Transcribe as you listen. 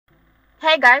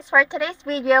Hey guys, for today's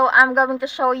video, I'm going to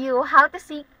show you how to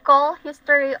see call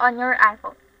history on your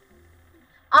iPhone.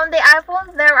 On the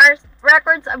iPhone, there are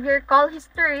records of your call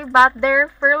history, but they're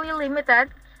fairly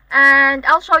limited, and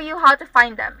I'll show you how to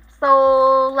find them.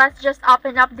 So let's just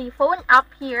open up the phone app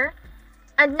here.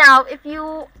 And now, if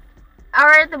you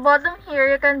are at the bottom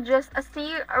here, you can just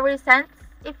see recent.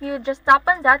 If you just tap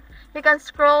on that, you can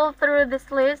scroll through this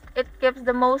list. It gives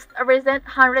the most recent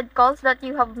 100 calls that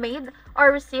you have made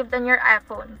or received on your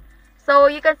iPhone. So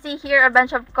you can see here a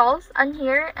bunch of calls on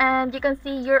here, and you can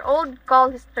see your old call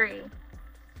history.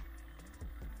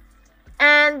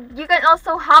 And you can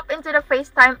also hop into the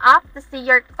FaceTime app to see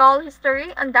your call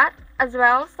history on that as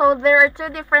well. So there are two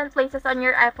different places on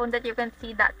your iPhone that you can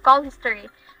see that call history.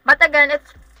 But again,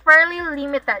 it's fairly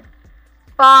limited.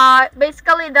 But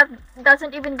basically that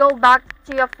doesn't even go back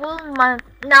to a full month.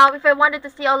 Now, if I wanted to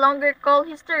see a longer call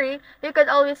history, you could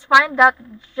always find that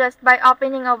just by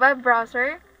opening a web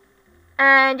browser.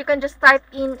 And you can just type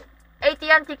in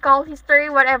AT&T call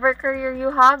history, whatever carrier you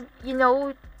have,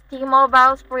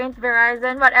 T-Mobile, Sprint,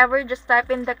 Verizon, whatever, just type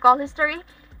in the call history.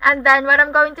 And then what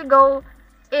I'm going to go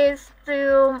is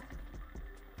to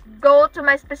go to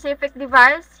my specific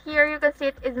device. Here you can see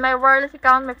it is my wireless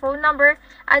account, my phone number,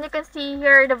 and you can see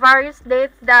here the various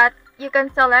dates that you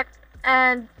can select.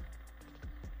 And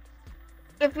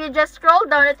if you just scroll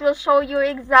down, it will show you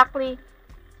exactly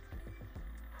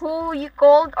who you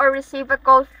called or received a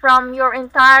call from, your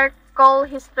entire call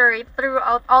history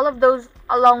throughout all of those,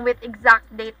 along with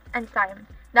exact date and time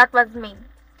that was made.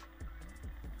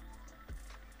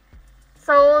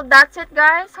 So that's it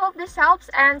guys, hope this helps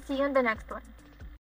and see you in the next one.